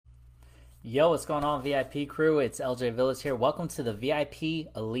Yo, what's going on, VIP crew? It's LJ Villas here. Welcome to the VIP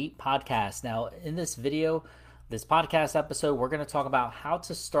Elite Podcast. Now, in this video, this podcast episode, we're going to talk about how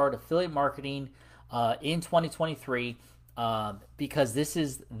to start affiliate marketing in 2023 because this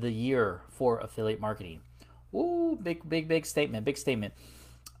is the year for affiliate marketing. Ooh, big statement, big statement.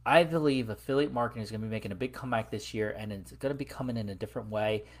 I believe affiliate marketing is going to be making a big comeback this year, and it's going to be coming in a different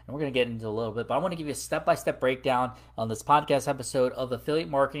way. And we're going to get into a little bit, but I want to give you a step-by-step breakdown on this podcast episode of affiliate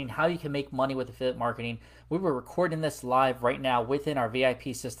marketing, how you can make money with affiliate marketing. We were recording this live right now within our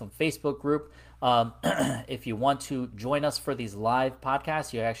VIP System Facebook group. If you want to join us for these live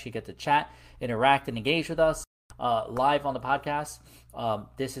podcasts, you actually get to chat, interact, and engage with us live on the podcast.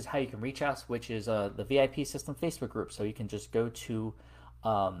 This is how you can reach us, which is the VIP System Facebook group. So you can just go to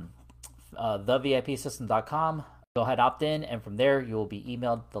thevipsystem.com. Go ahead, opt in, and from there you will be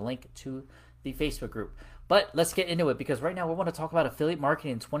emailed the link to the Facebook group. But let's get into it because right now we want to talk about affiliate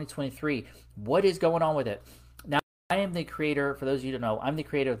marketing in 2023. What is going on with it? Now, I am the creator, for those of you who don't know, I'm the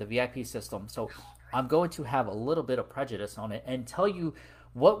creator of the VIP system. So I'm going to have a little bit of prejudice on it and tell you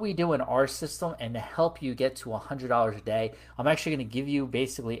what we do in our system and to help you get to $100 a day. I'm actually going to give you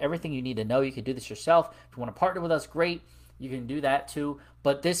basically everything you need to know. You can do this yourself. If you want to partner with us, great. You can do that too,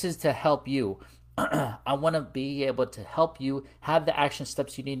 but this is to help you. I want to be able to help you have the action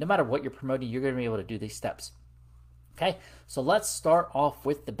steps you need. No matter what you're promoting, you're going to be able to do these steps. Okay, so let's start off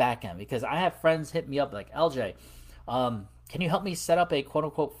with the back end because I have friends hit me up like, LJ, can you help me set up a quote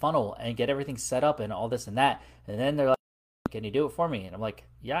unquote funnel and get everything set up and all this and that? And then they're like, can you do it for me? And I'm like,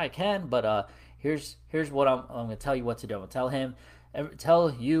 yeah, I can, but here's what I'm going to tell you what to do. I'm going to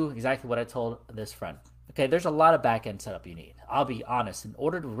tell you exactly what I told this friend. Okay, there's a lot of back-end setup you need. I'll be honest. In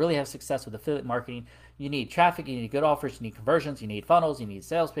order to really have success with affiliate marketing, you need traffic, you need good offers, you need conversions, you need funnels, you need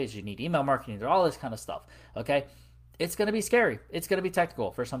sales pages, you need email marketing, all this kind of stuff. Okay, it's going to be scary. It's going to be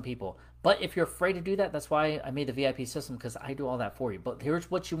technical for some people. But if you're afraid to do that, that's why I made the VIP system, because I do all that for you. But here's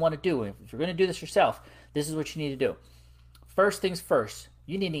what you want to do. If you're going to do this yourself, this is what you need to do. First things first,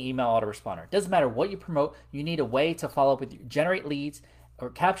 you need an email autoresponder. Doesn't matter what you promote, you need a way to follow up with you, generate leads, or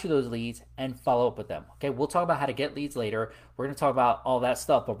capture those leads and follow up with them. Okay, we'll talk about how to get leads later. We're going to talk about all that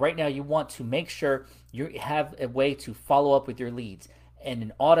stuff, but right now you want to make sure you have a way to follow up with your leads in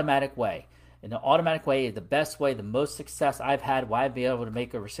an automatic way. In an automatic way, the best way, the most success I've had, why I've been able to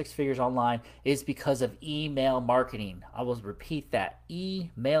make over 6 figures online is because of email marketing. I will repeat that,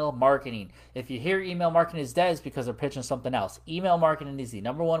 email marketing. If you hear email marketing is dead, it's because they're pitching something else. Email marketing is the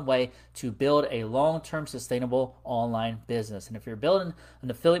number one way to build a long-term sustainable online business. And if you're building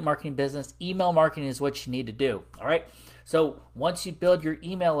an affiliate marketing business, email marketing is what you need to do. All right. So once you build your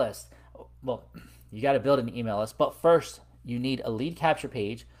email list, well, you got to build an email list, but first you need a lead capture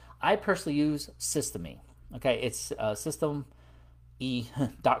page. I personally use Systeme. Okay, it's systeme.com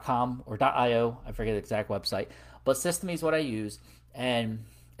or .io. I forget the exact website, but Systeme is what I use, and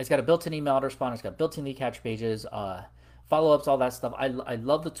it's got a built-in email autoresponder. It's got built-in lead capture pages, follow-ups, all that stuff. I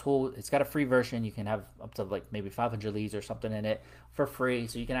love the tool. It's got a free version. You can have up to like maybe 500 leads or something in it for free,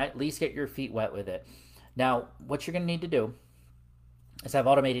 so you can at least get your feet wet with it. Now, what you're going to need to do is have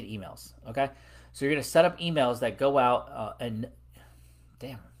automated emails. Okay, so you're going to set up emails that go out and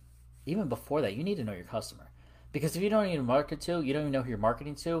damn. Even before that, you need to know your customer. Because if you don't even market to, you don't even know who you're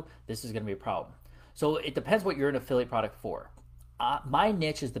marketing to, this is going to be a problem. So it depends what you're an affiliate product for. My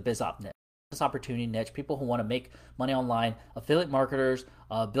niche is the BizOp niche, business opportunity niche, people who want to make money online, affiliate marketers,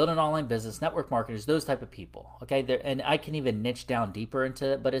 build an online business, network marketers, those type of people. Okay, and I can even niche down deeper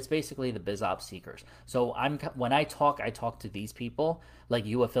into it, but it's basically the BizOp seekers. So when I talk to these people, like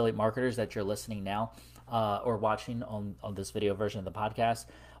you affiliate marketers that you're listening now or watching on this video version of the podcast.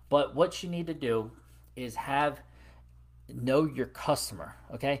 But what you need to do is know your customer,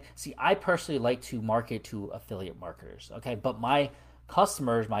 okay? See, I personally like to market to affiliate marketers, okay? But my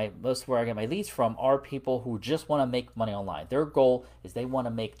customers, most where I get my leads from are people who just want to make money online. Their goal is they want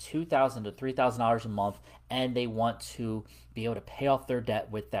to make $2,000 to $3,000 a month, and they want to be able to pay off their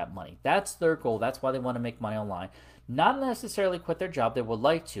debt with that money. That's their goal. That's why they want to make money online. Not necessarily quit their job, they would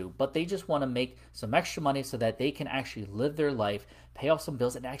like to, but they just want to make some extra money so that they can actually live their life, pay off some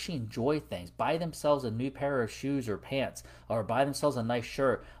bills, and actually enjoy things. Buy themselves a new pair of shoes or pants, or buy themselves a nice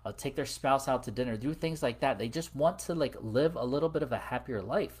shirt, take their spouse out to dinner, do things like that. They just want to like live a little bit of a happier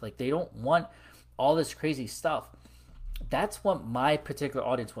life. Like they don't want all this crazy stuff. That's what my particular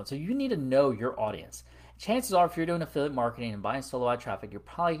audience wants. So you need to know your audience. Chances are if you're doing affiliate marketing and buying solo ad traffic, you're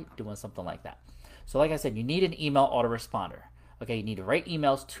probably doing something like that. So like I said, you need an email autoresponder. Okay, you need to write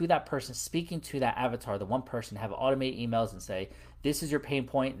emails to that person, speaking to that avatar, the one person, have automated emails and say, this is your pain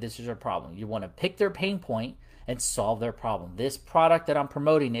point, this is your problem. You want to pick their pain point and solve their problem. This product that I'm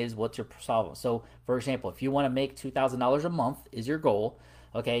promoting is what's your problem. So, for example, if you want to make $2,000 a month is your goal,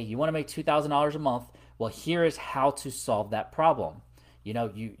 okay, you want to make $2,000 a month. Well, here is how to solve that problem. You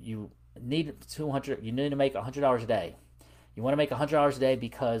need 200. You need to make $100 a day. You want to make $100 a day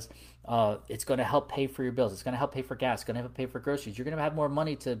because it's going to help pay for your bills. It's going to help pay for gas. It's going to help pay for groceries. You're going to have more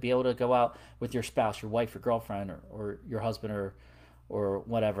money to be able to go out with your spouse, your wife, your girlfriend, or your husband, or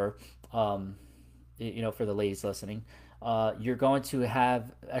whatever. For the ladies listening, you're going to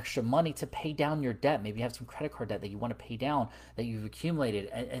have extra money to pay down your debt. Maybe you have some credit card debt that you want to pay down that you've accumulated.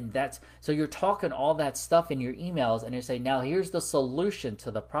 And that's, so you're talking all that stuff in your emails and you're saying, now here's the solution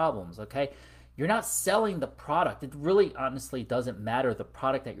to the problems. Okay. You're not selling the product. It really honestly doesn't matter the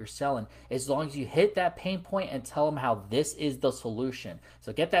product that you're selling as long as you hit that pain point and tell them how this is the solution.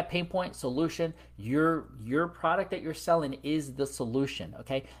 So get that pain point solution. Your product that you're selling is the solution,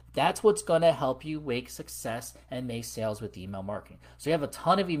 okay? That's what's going to help you make success and make sales with email marketing. So you have a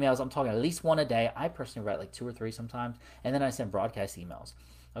ton of emails. I'm talking at least one a day. I personally write like 2 or 3 sometimes, and then I send broadcast emails.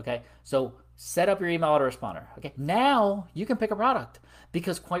 Okay, so set up your email autoresponder. Okay, now you can pick a product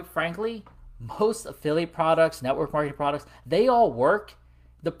because quite frankly, most affiliate products, network marketing products, they all work.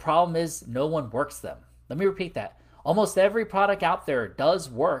 The problem is no one works them. Let me repeat that. Almost every product out there does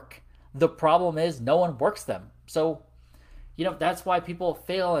work. The problem is no one works them. So, that's why people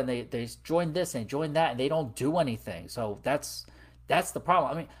fail and they join this and join that and they don't do anything. So that's the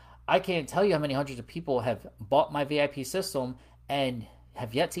problem. I mean, I can't tell you how many hundreds of people have bought my VIP system and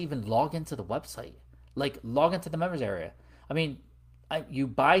have yet to even log into the website, like log into the members area. I mean, you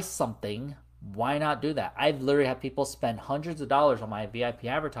buy something, why not do that? I've literally had people spend hundreds of dollars on my VIP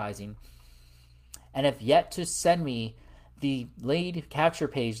advertising and have yet to send me the lead capture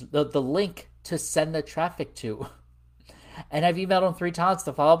page, the link to send the traffic to. And I've emailed them 3 times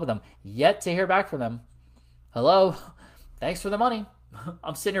to follow up with them, yet to hear back from them. Hello, thanks for the money.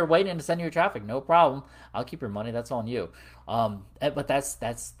 I'm sitting here waiting to send you your traffic. No problem. I'll keep your money. That's on you. But that's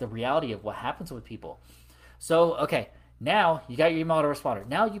the reality of what happens with people. So, okay. Now you got your email autoresponder.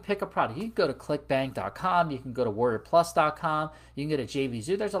 Now you pick a product. You can go to clickbank.com. You can go to warriorplus.com. You can go to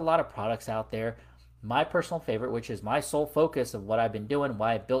JVZoo. There's a lot of products out there. My personal favorite, which is my sole focus of what I've been doing,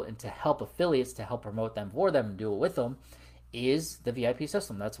 why I built it to help affiliates, to help promote them for them and do it with them, is the VIP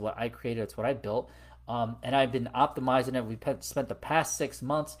system. That's what I created. That's what I built. And I've been optimizing it. We've spent the past 6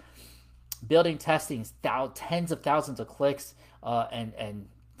 months building, testing tens of thousands of clicks and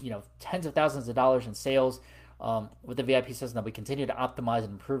tens of thousands of dollars in sales. With the VIP system that we continue to optimize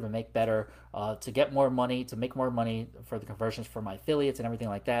and improve and make better to get more money, to make more money for the conversions for my affiliates and everything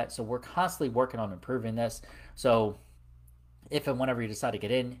like that. So we're constantly working on improving this. So if and whenever you decide to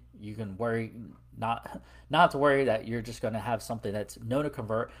get in, you can not to worry that you're just going to have something that's known to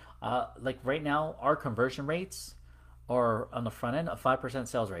convert. Like right now, our conversion rates are on the front end a 5%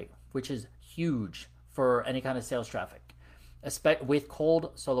 sales rate, which is huge for any kind of sales traffic, with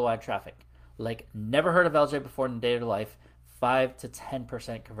cold solo ad traffic. Like never heard of LJ before in day-to-day life, 5 to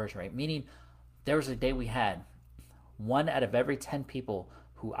 10% conversion rate. Meaning there was a day we had 1 out of every 10 people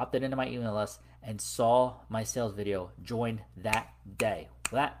who opted into my email list and saw my sales video joined that day.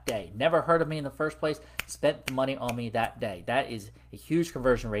 Never heard of me in the first place, spent the money on me that day. That is a huge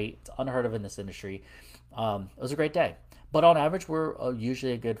conversion rate. It's unheard of in this industry. It was a great day. But on average, we're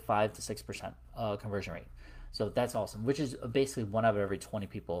usually a good 5 to 6% conversion rate. So that's awesome, which is basically 1 out of every 20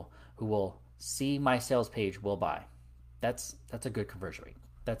 people who will see my sales page will buy. That's a good conversion rate.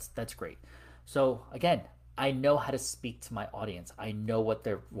 That's great. So again, I know how to speak to my audience. I know what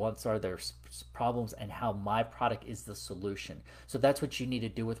their wants are, their problems, and how my product is the solution. So that's what you need to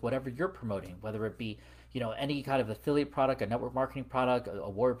do with whatever you're promoting, whether it be any kind of affiliate product, a network marketing product, a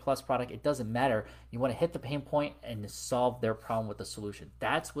Warrior Plus product. It doesn't matter. You want to hit the pain point and solve their problem with the solution.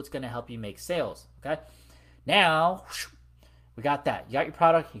 That's what's going to help you make sales. Okay. Now, we got that. You got your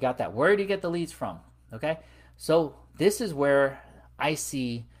product. You got that. Where do you get the leads from? Okay. So this is where I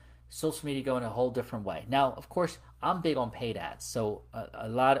see social media going a whole different way. Now, of course, I'm big on paid ads. So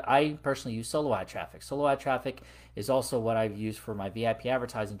I personally use solo ad traffic. Solo ad traffic is also what I've used for my VIP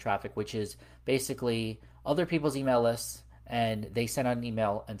advertising traffic, which is basically other people's email lists, and they send out an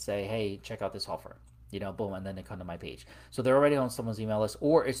email and say, hey, check out this offer. Boom, and then they come to my page. So they're already on someone's email list,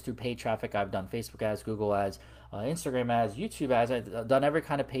 or it's through paid traffic. I've done Facebook ads, Google ads, Instagram ads, YouTube ads. I've done every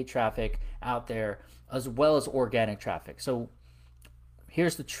kind of paid traffic out there, as well as organic traffic. So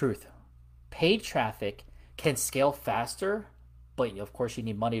here's the truth. Paid traffic can scale faster But of course, you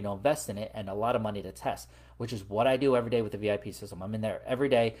need money to invest in it and a lot of money to test, which is what I do every day with the VIP system. I'm in there every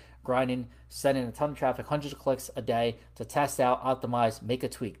day grinding, sending a ton of traffic, hundreds of clicks a day to test out, optimize, make a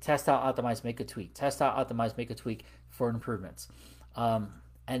tweak, test out, optimize, make a tweak, test out, optimize, make a tweak for improvements. And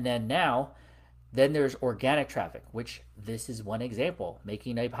then now, then there's organic traffic, which this is one example.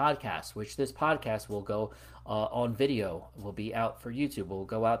 Making a podcast, which this podcast will go on video, will be out for YouTube, will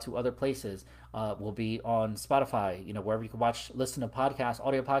go out to other places, will be on Spotify, wherever you can listen to podcasts,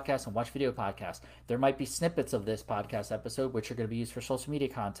 audio podcasts, and watch video podcasts. There might be snippets of this podcast episode, which are going to be used for social media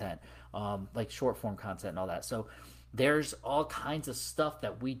content, like short form content and all that. So there's all kinds of stuff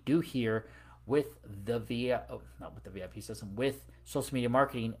that we do here with not with the VIP system, with social media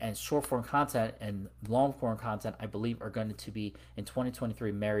marketing, and short form content and long form content, I believe, are going to be in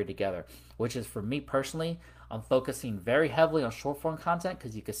 2023 married together, which is, for me personally, I'm focusing very heavily on short form content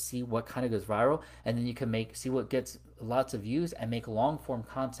because you can see what kind of goes viral, and then you can see what gets lots of views and make long form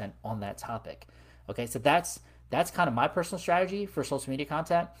content on that topic. Okay, so that's kind of my personal strategy for social media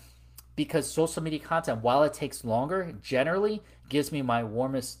content, because social media content, while it takes longer, generally gives me my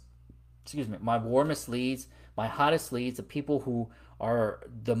warmest leads, my hottest leads, the people who are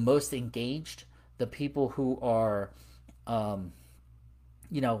the most engaged, the people who are, end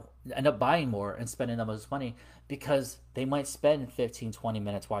up buying more and spending the most money, because they might spend 15, 20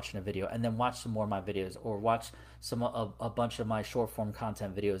 minutes watching a video and then watch some more of my videos, or watch a bunch of my short form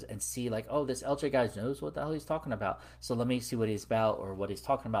content videos and see like, oh, this LJ guy knows what the hell he's talking about. So let me see what he's about or what he's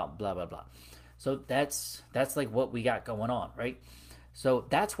talking about, blah, blah, blah. So that's like what we got going on, right? So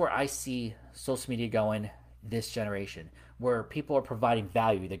that's where I see social media going this generation, where people are providing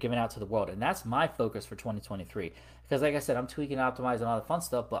value, they're giving out to the world. And that's my focus for 2023. Because like I said, I'm tweaking, optimizing, all the fun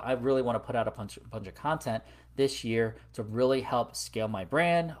stuff, but I really want to put out a bunch of content this year to really help scale my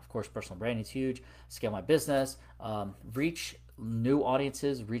brand. Of course, personal branding is huge. Scale my business, reach new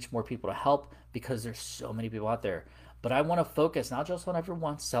audiences, reach more people to help, because there's so many people out there. But I want to focus not just on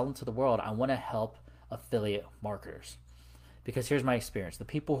everyone selling to the world. I want to help affiliate marketers. Because here's my experience. The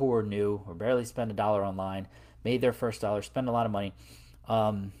people who are new, or barely spend $1 online, made their first dollar, spend a lot of money,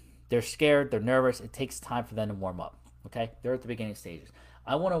 they're scared, they're nervous. It takes time for them to warm up. Okay? They're at the beginning stages.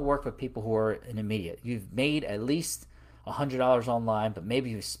 I want to work with people who are intermediate. You've made at least $100 online, but maybe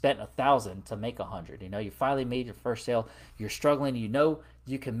you've spent $1,000 to make $100. You finally made your first sale. You're struggling.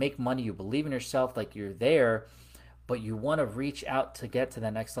 You can make money. You believe in yourself, like you're there, but you want to reach out to get to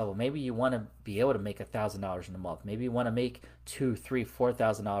that next level. Maybe you want to be able to make $1,000 in a month. Maybe you want to make $2,000, $3,000,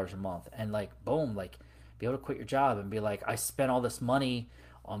 $4,000 a month, and boom, be able to quit your job and be like, I spent all this money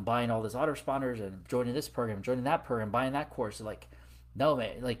on buying all these autoresponders and joining this program, joining that program, buying that course. No,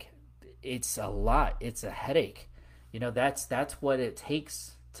 man, it's a lot. It's a headache. That's what it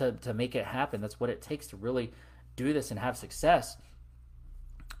takes to make it happen. That's what it takes to really do this and have success.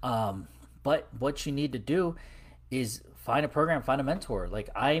 But what you need to do is find a program, find a mentor.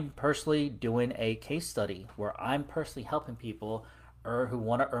 I'm personally doing a case study where I'm personally helping people who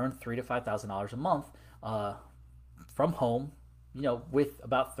want to earn $3,000 to $5,000 a month from home, with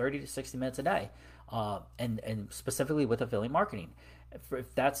about 30 to 60 minutes a day, and specifically with affiliate marketing. If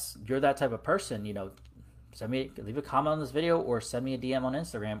you're that type of person, leave a comment on this video, or send me a DM on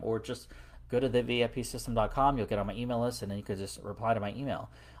Instagram, or just go to thevipsystem.com. You'll get on my email list, and then you can just reply to my email.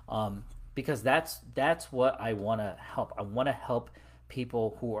 Because that's what I want to help. I want to help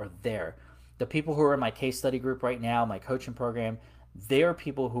people who are there. The people who are in my case study group right now, my coaching program, they're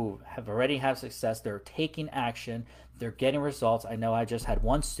people who have already had success. They're taking action. They're getting results. I know I just had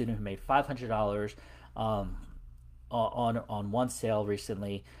one student who made $500 on one sale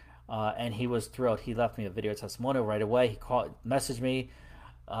recently, and he was thrilled. He left me a video testimonial right away. He messaged me.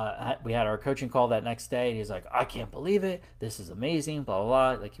 We had our coaching call that next day, and he's like, I can't believe it. This is amazing, blah,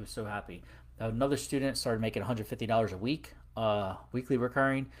 blah, blah. He was so happy. Another student started making $150 a week, weekly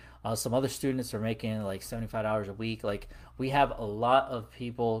recurring. Some other students are making $75 a week. We have a lot of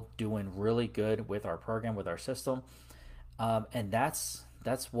people doing really good with our program, with our system. And that's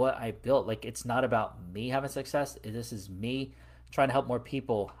what I built. It's not about me having success. This is me trying to help more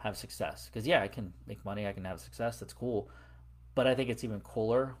people have success. Because, I can make money. I can have success. That's cool. But I think it's even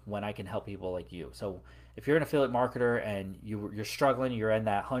cooler when I can help people like you. So if you're an affiliate marketer and you're struggling, you're in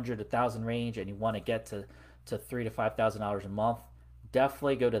that 100 to 1,000 range, and you want to get to $3,000 to $5,000 a month,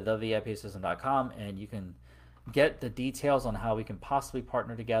 definitely go to thevipsystem.com, and you can get the details on how we can possibly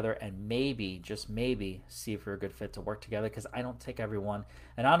partner together, and maybe, just maybe, see if we're a good fit to work together, because I don't take everyone.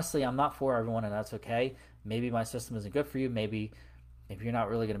 And honestly, I'm not for everyone, and that's okay. Maybe my system isn't good for you. Maybe you're not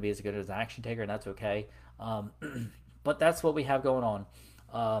really going to be as good as an action taker, and that's okay. But that's what we have going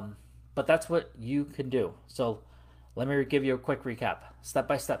on. But that's what you can do. So Let me give you a quick recap. Step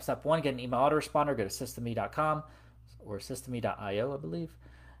by step. Step one, get an email autoresponder. Go to systeme.com or systeme.io, I believe.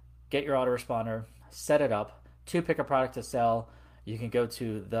 Get your autoresponder, set it up. Two, pick a product to sell. You can go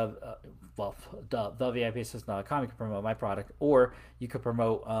to thevipsystem.com. You can promote my product, or you could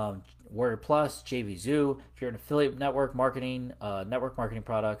promote Warrior Plus, JVZoo. If you're an affiliate network marketing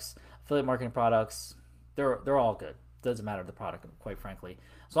products, affiliate marketing products, they're all good. Doesn't matter the product, quite frankly,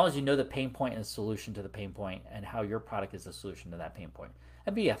 as long as you know the pain point and the solution to the pain point, and how your product is the solution to that pain point,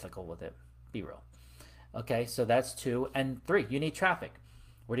 and be ethical with it. Be real. Okay, so that's two. And three, you need traffic.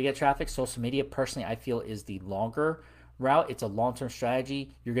 Where to get traffic? Social media, personally, I feel is the longer route. It's a long-term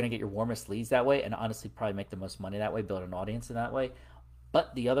strategy. You're going to get your warmest leads that way, and honestly probably make the most money that way, build an audience in that way.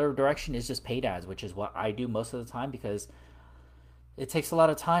 But the other direction is just paid ads, which is what I do most of the time, because it takes a lot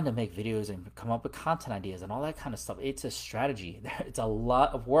of time to make videos and come up with content ideas and all that kind of stuff. It's a strategy. It's a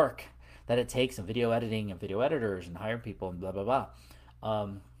lot of work that it takes in video editing and video editors and hiring people and blah, blah, blah.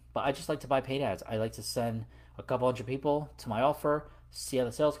 But I just like to buy paid ads. I like to send a couple hundred people to my offer, see how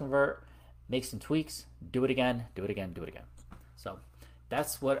the sales convert, make some tweaks, do it again, do it again, do it again. So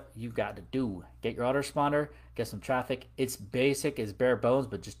that's what you've got to do. Get your autoresponder, get some traffic. It's basic, it's bare bones,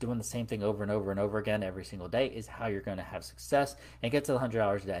 but just doing the same thing over and over and over again every single day is how you're going to have success and get to the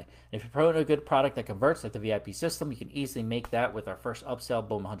 $100 a day. And if you're promoting a good product that converts, like the VIP system, you can easily make that with our first upsell,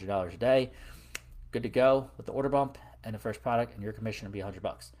 boom, $100 a day. Good to go with the order bump and the first product, and your commission will be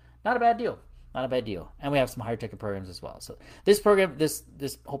 $100. Not a bad deal. Not a bad deal. And we have some higher ticket programs as well. So this program, this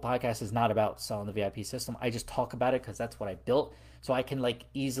whole podcast is not about selling the VIP system. I just talk about it because that's what I built. So I can like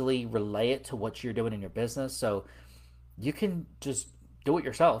easily relay it to what you're doing in your business. So you can just do it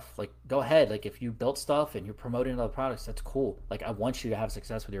yourself. Like, go ahead. Like, if you built stuff and you're promoting other products, that's cool. Like, I want you to have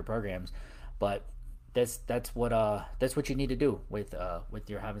success with your programs, but that's what you need to do with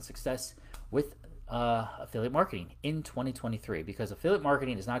your having success with affiliate marketing in 2023, because affiliate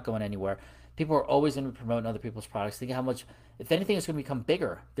marketing is not going anywhere. People are always going to be promoting other people's products. Think how much, if anything, it's going to become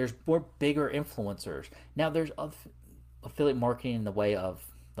bigger. There's more bigger influencers. Now there's affiliate marketing in the way of,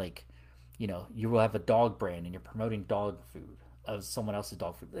 like, you know, you will have a dog brand and you're promoting dog food of someone else's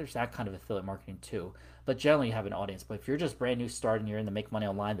dog food. There's that kind of affiliate marketing too. But generally you have an audience. But if you're just brand new starting, you're in the make money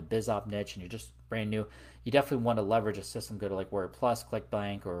online, the biz op niche, and you're just brand new, you definitely want to leverage a system. Go to like Warrior Plus,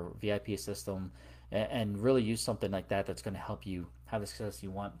 ClickBank, or VIP system, and really use something like that that's going to help you have the success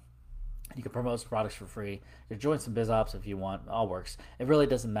you want. You can promote some products for free. You can join some biz ops if you want. All works. It really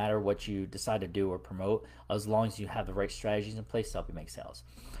doesn't matter what you decide to do or promote, as long as you have the right strategies in place to help you make sales.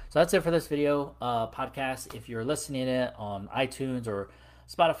 So that's it for this video podcast. If you're listening to it on iTunes or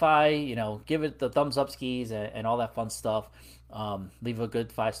Spotify, you know, give it the thumbs up skis and all that fun stuff. Leave a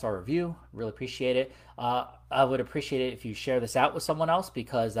good 5-star review. Really appreciate it. I would appreciate it if you share this out with someone else,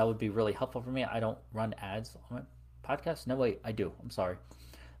 because that would be really helpful for me. I don't run ads on my podcast. No, wait, I do. I'm sorry.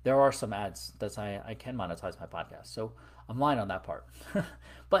 There are some ads that I can monetize my podcast, so I'm lying on that part.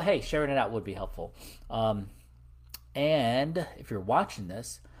 But hey, sharing it out would be helpful. And if you're watching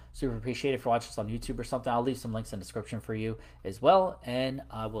this, super appreciate it. If you're watching this on YouTube or something, I'll leave some links in the description for you as well. And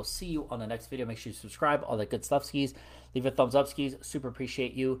I will see you on the next video. Make sure you subscribe, all that good stuff, skis. Leave a thumbs up, skis. Super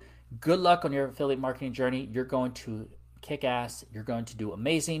appreciate you. Good luck on your affiliate marketing journey. You're going to kick ass. You're going to do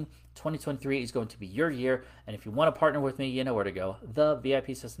amazing. 2023 is going to be your year. And if you want to partner with me, you know where to go.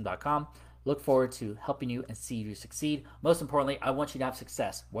 thevipsystem.com. Look forward to helping you and see you succeed. Most importantly, I want you to have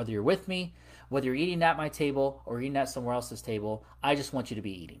success. Whether you're with me, whether you're eating at my table or eating at somewhere else's table, I just want you to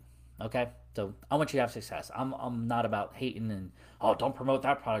be eating. Okay? So I want you to have success. I'm not about hating and, oh, don't promote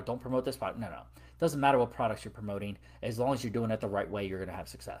that product, don't promote this product. No. It doesn't matter what products you're promoting. As long as you're doing it the right way, you're going to have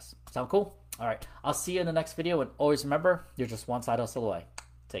success. Sound cool? All right. I'll see you in the next video. And always remember, you're just one side hustle away.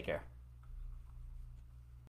 Take care.